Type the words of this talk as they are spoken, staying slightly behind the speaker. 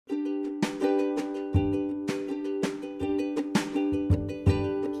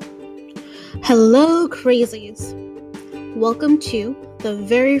Hello, crazies! Welcome to the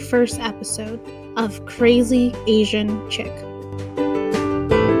very first episode of Crazy Asian Chick.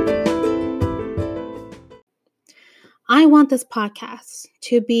 I want this podcast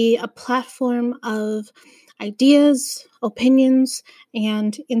to be a platform of ideas, opinions,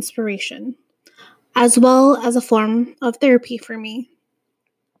 and inspiration, as well as a form of therapy for me.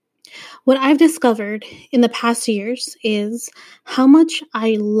 What I've discovered in the past years is how much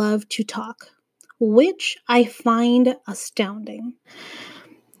I love to talk, which I find astounding.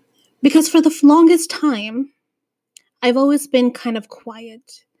 Because for the longest time, I've always been kind of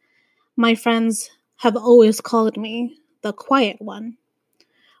quiet. My friends have always called me the quiet one,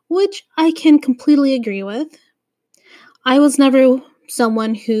 which I can completely agree with. I was never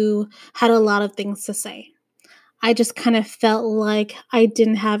someone who had a lot of things to say. I just kind of felt like I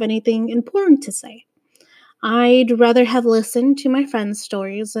didn't have anything important to say. I'd rather have listened to my friends'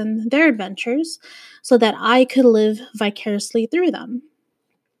 stories and their adventures so that I could live vicariously through them.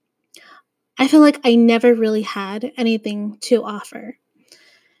 I feel like I never really had anything to offer.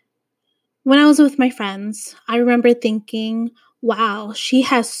 When I was with my friends, I remember thinking, wow, she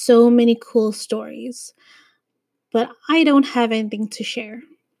has so many cool stories, but I don't have anything to share.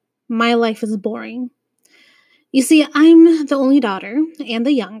 My life is boring. You see, I'm the only daughter and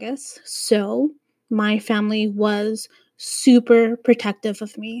the youngest, so my family was super protective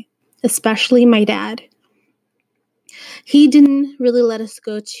of me, especially my dad. He didn't really let us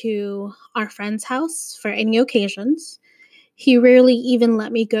go to our friend's house for any occasions. He rarely even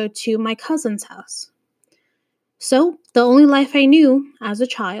let me go to my cousin's house. So the only life I knew as a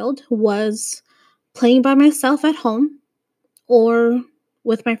child was playing by myself at home or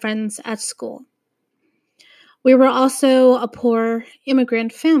with my friends at school. We were also a poor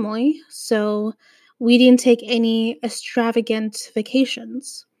immigrant family, so we didn't take any extravagant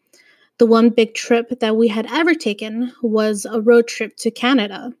vacations. The one big trip that we had ever taken was a road trip to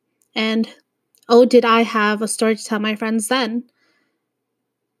Canada. And oh, did I have a story to tell my friends then.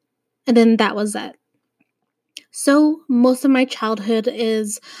 And then that was it. So most of my childhood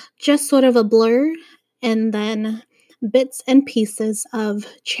is just sort of a blur and then bits and pieces of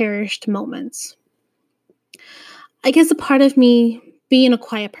cherished moments. I guess a part of me being a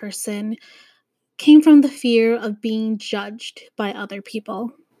quiet person came from the fear of being judged by other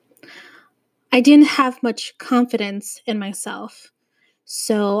people. I didn't have much confidence in myself,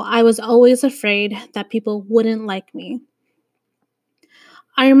 so I was always afraid that people wouldn't like me.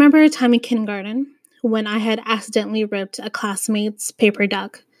 I remember a time in kindergarten when I had accidentally ripped a classmate's paper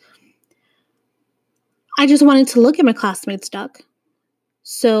duck. I just wanted to look at my classmate's duck.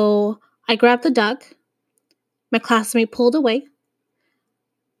 So I grabbed the duck, my classmate pulled away,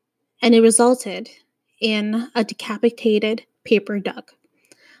 and it resulted in a decapitated paper duck.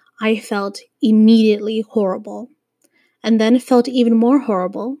 I felt immediately horrible, and then felt even more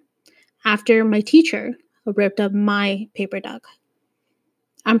horrible after my teacher ripped up my paper duck.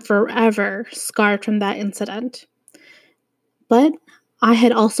 I'm forever scarred from that incident. But I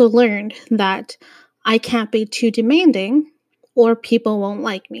had also learned that I can't be too demanding or people won't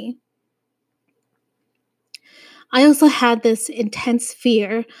like me. I also had this intense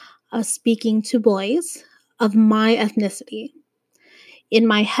fear of speaking to boys of my ethnicity. In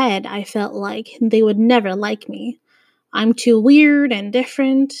my head, I felt like they would never like me. I'm too weird and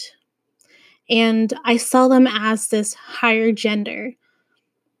different. And I saw them as this higher gender.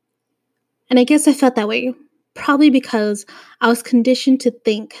 And I guess I felt that way probably because I was conditioned to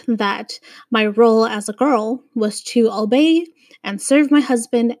think that my role as a girl was to obey and serve my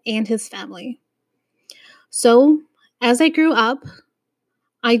husband and his family. So, as I grew up,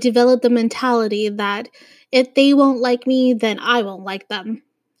 I developed the mentality that if they won't like me, then I won't like them.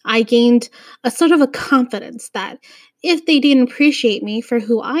 I gained a sort of a confidence that if they didn't appreciate me for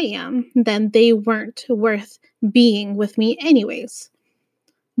who I am, then they weren't worth being with me anyways.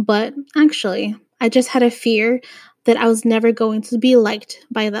 But actually, I just had a fear that I was never going to be liked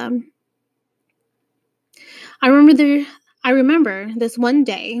by them. I remember this one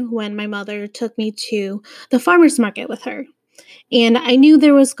day when my mother took me to the farmer's market with her, and I knew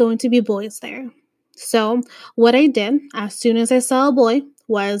there was going to be boys there. So what I did as soon as I saw a boy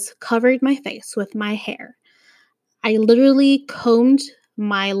was covered my face with my hair. I literally combed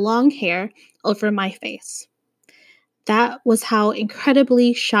my long hair over my face. That was how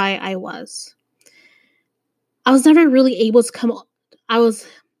incredibly shy I was. I was never really able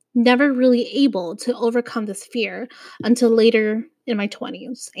to overcome this fear until later in my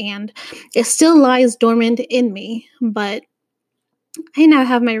 20s, and it still lies dormant in me, but I now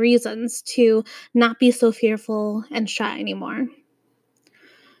have my reasons to not be so fearful and shy anymore.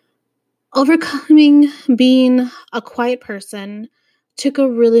 Overcoming being a quiet person took a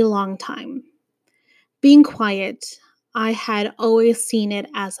really long time. Being quiet, I had always seen it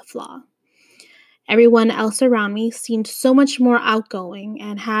as a flaw. Everyone else around me seemed so much more outgoing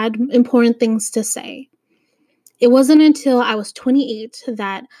and had important things to say. It wasn't until I was 28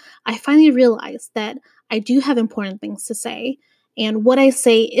 that I finally realized that I do have important things to say, and what I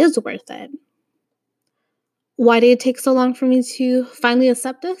say is worth it. Why did it take so long for me to finally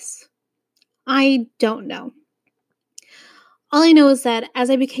accept this? I don't know. All I know is that as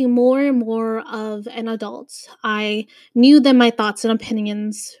I became more and more of an adult, I knew that my thoughts and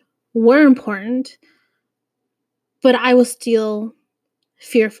opinions were important, but I was still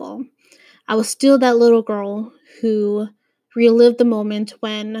fearful. I was still that little girl who relived the moment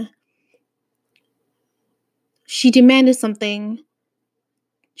when she demanded something,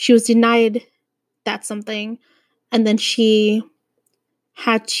 she was denied that something, and then she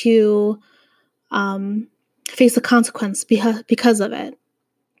had to face the consequence because of it.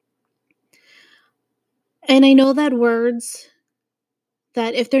 And I know that words,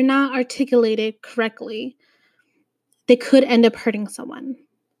 that if they're not articulated correctly, they could end up hurting someone.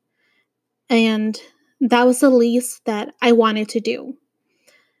 And that was the least that I wanted to do,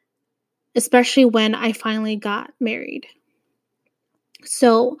 especially when I finally got married.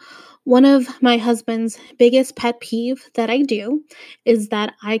 So, one of my husband's biggest pet peeve that I do is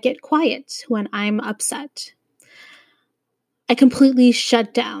that I get quiet when I'm upset. I completely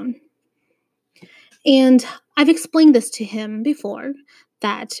shut down. And I've explained this to him before,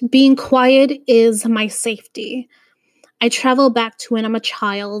 that being quiet is my safety. I travel back to when I'm a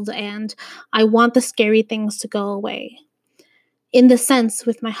child and I want the scary things to go away. In the sense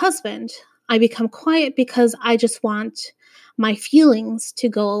with my husband, I become quiet because I just want my feelings to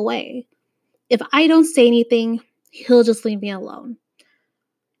go away. If I don't say anything, he'll just leave me alone.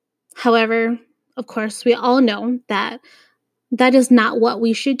 However, of course, we all know that that is not what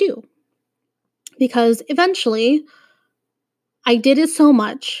we should do. Because eventually, I did it so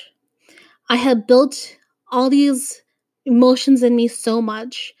much. I had built all these emotions in me so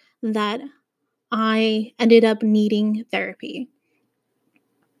much that I ended up needing therapy.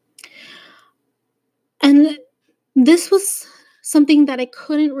 And this was something that I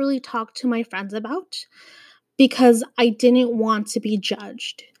couldn't really talk to my friends about because I didn't want to be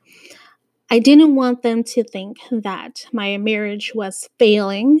judged. I didn't want them to think that my marriage was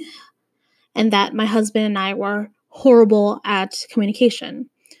failing and that my husband and I were horrible at communication,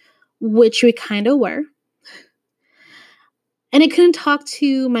 which we kind of were. And I couldn't talk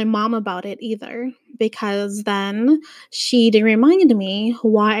to my mom about it either, because then she'd remind me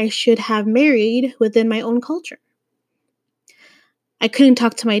why I should have married within my own culture. I couldn't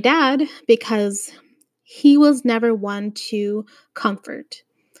talk to my dad because he was never one to comfort.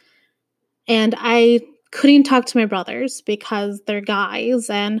 And I couldn't talk to my brothers because they're guys,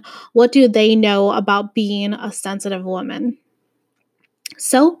 and what do they know about being a sensitive woman?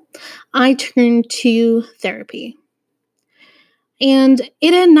 So I turned to therapy. And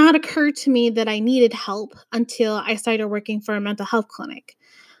it had not occurred to me that I needed help until I started working for a mental health clinic.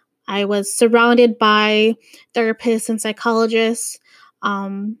 I was surrounded by therapists and psychologists.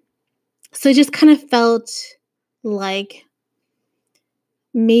 So it just kind of felt like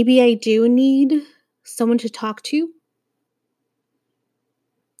maybe I do need someone to talk to.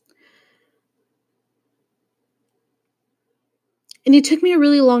 And it took me a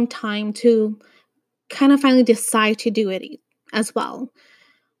really long time to kind of finally decide to do it as well.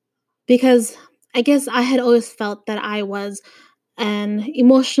 Because I guess I had always felt that I was an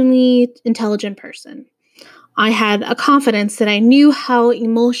emotionally intelligent person. I had a confidence that I knew how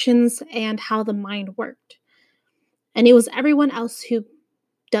emotions and how the mind worked. And it was everyone else who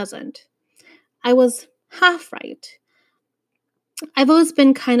doesn't. I was half right. I've always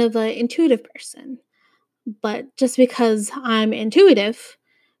been kind of an intuitive person, but just because I'm intuitive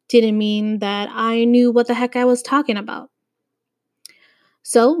didn't mean that I knew what the heck I was talking about.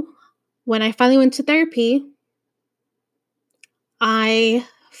 So, when I finally went to therapy, I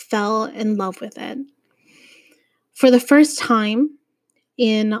fell in love with it. For the first time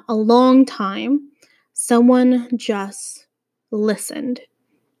in a long time, someone just listened.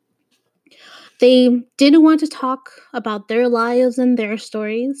 They didn't want to talk about their lives and their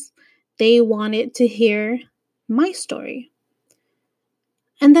stories. They wanted to hear my story.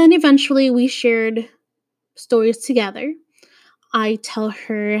 And then eventually we shared stories together. I tell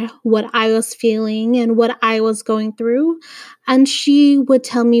her what I was feeling and what I was going through, and she would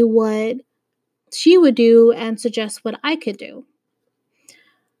tell me what she would do and suggest what I could do.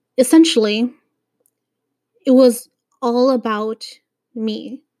 Essentially, it was all about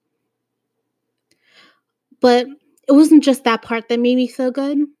me. But it wasn't just that part that made me feel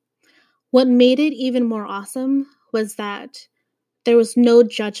good. What made it even more awesome was that there was no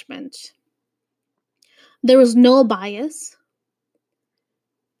judgment. There was no bias.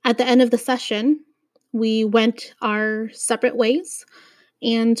 At the end of the session, we went our separate ways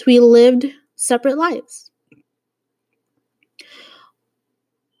and we lived separate lives.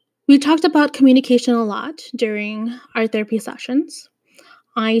 We talked about communication a lot during our therapy sessions.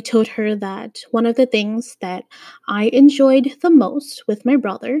 I told her that one of the things that I enjoyed the most with my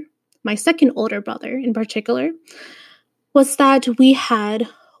brother, my second older brother in particular, was that we had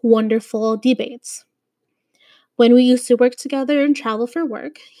wonderful debates. When we used to work together and travel for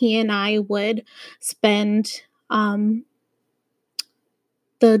work, he and I would spend the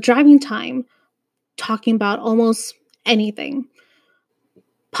driving time talking about almost anything: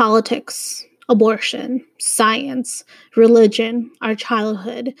 politics, abortion, science, religion, our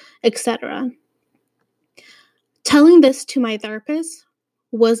childhood, etc. Telling this to my therapist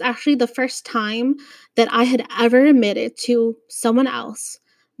was actually the first time that I had ever admitted to someone else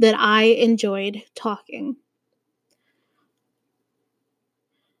that I enjoyed talking.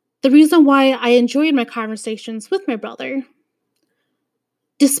 The reason why I enjoyed my conversations with my brother,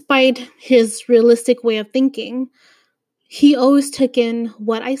 despite his realistic way of thinking, he always took in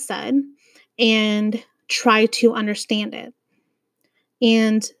what I said and tried to understand it.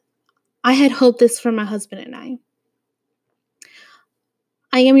 And I had hoped this for my husband and I.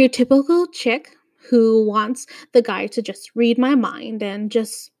 I am your typical chick who wants the guy to just read my mind and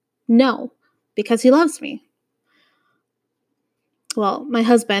just know because he loves me. Well, my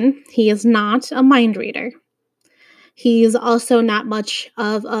husband, he is not a mind reader. He's also not much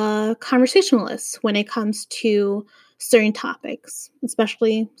of a conversationalist when it comes to certain topics,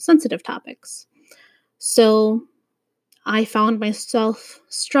 especially sensitive topics. So I found myself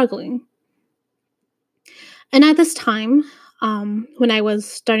struggling. And at this time, when I was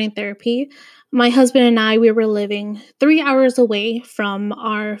starting therapy, my husband and I, we were living 3 hours away from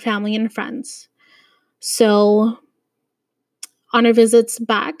our family and friends. So on our visits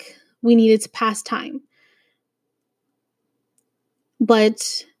back, we needed to pass time.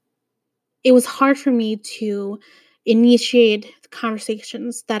 But it was hard for me to initiate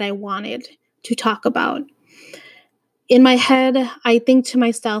conversations that I wanted to talk about. In my head, I think to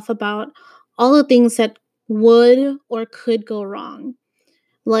myself about all the things that would or could go wrong.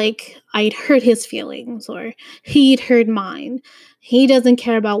 Like I'd hurt his feelings or he'd hurt mine. He doesn't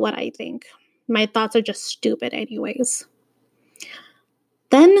care about what I think. My thoughts are just stupid anyways.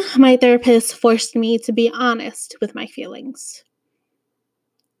 Then my therapist forced me to be honest with my feelings.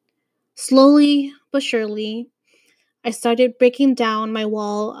 Slowly but surely, I started breaking down my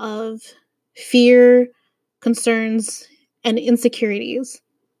wall of fear, concerns, and insecurities.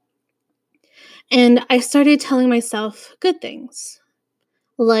 And I started telling myself good things.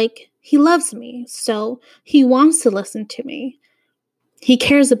 Like, he loves me, so he wants to listen to me. He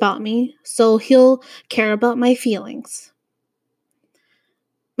cares about me, so he'll care about my feelings.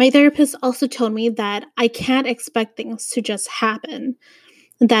 My therapist also told me that I can't expect things to just happen,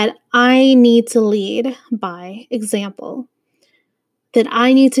 that I need to lead by example, that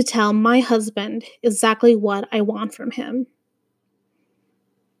I need to tell my husband exactly what I want from him.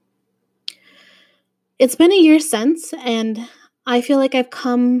 It's been a year since, and I feel like I've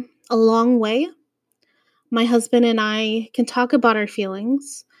come a long way. My husband and I can talk about our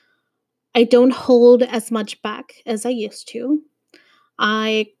feelings. I don't hold as much back as I used to.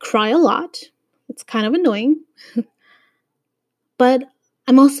 I cry a lot. It's kind of annoying. But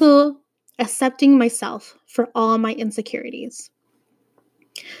I'm also accepting myself for all my insecurities.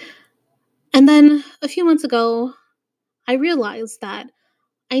 And then a few months ago, I realized that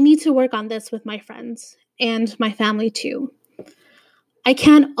I need to work on this with my friends and my family too. I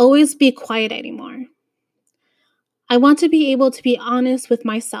can't always be quiet anymore. I want to be able to be honest with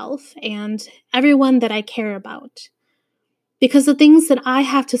myself and everyone that I care about, because the things that I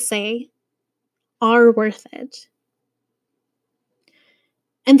have to say are worth it.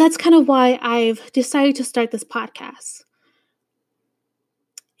 And that's kind of why I've decided to start this podcast.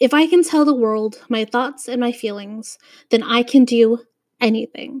 If I can tell the world my thoughts and my feelings, then I can do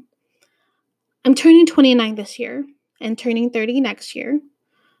anything. I'm turning 29 this year and turning 30 next year.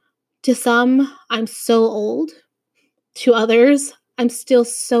 To some, I'm so old. To others, I'm still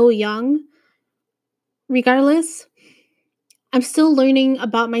so young. Regardless, I'm still learning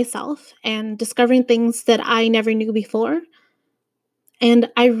about myself and discovering things that I never knew before.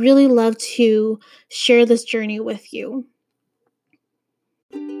 And I really love to share this journey with you.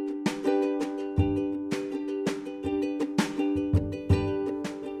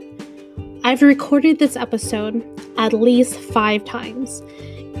 I've recorded this episode at least 5 times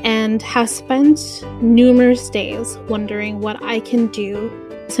and have spent numerous days wondering what I can do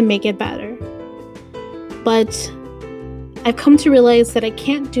to make it better. But I've come to realize that I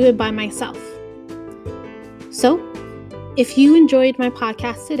can't do it by myself. So, if you enjoyed my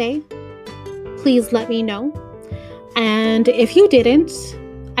podcast today, please let me know. And if you didn't,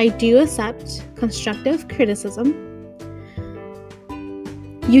 I do accept constructive criticism.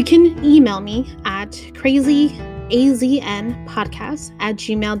 You can email me at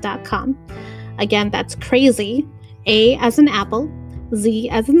crazyaznpodcast@gmail.com. Again, that's crazy, A as in apple, Z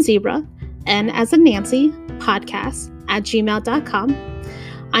as in zebra, N as in Nancy, podcast@gmail.com.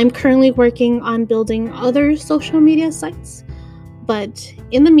 I'm currently working on building other social media sites, but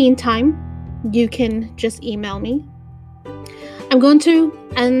in the meantime, you can just email me. I'm going to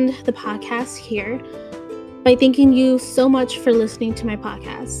end the podcast here by thanking you so much for listening to my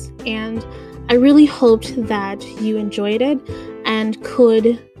podcast, and I really hoped that you enjoyed it and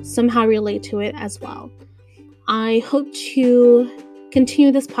could somehow relate to it as well. I hope to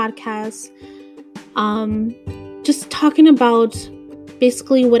continue this podcast just talking about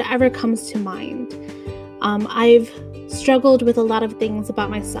basically whatever comes to mind. I've struggled with a lot of things about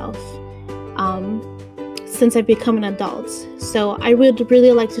myself since I've become an adult, so I would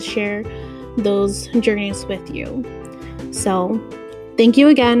really like to share those journeys with you. So thank you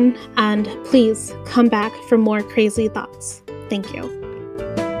again, and please come back for more crazy thoughts. Thank you.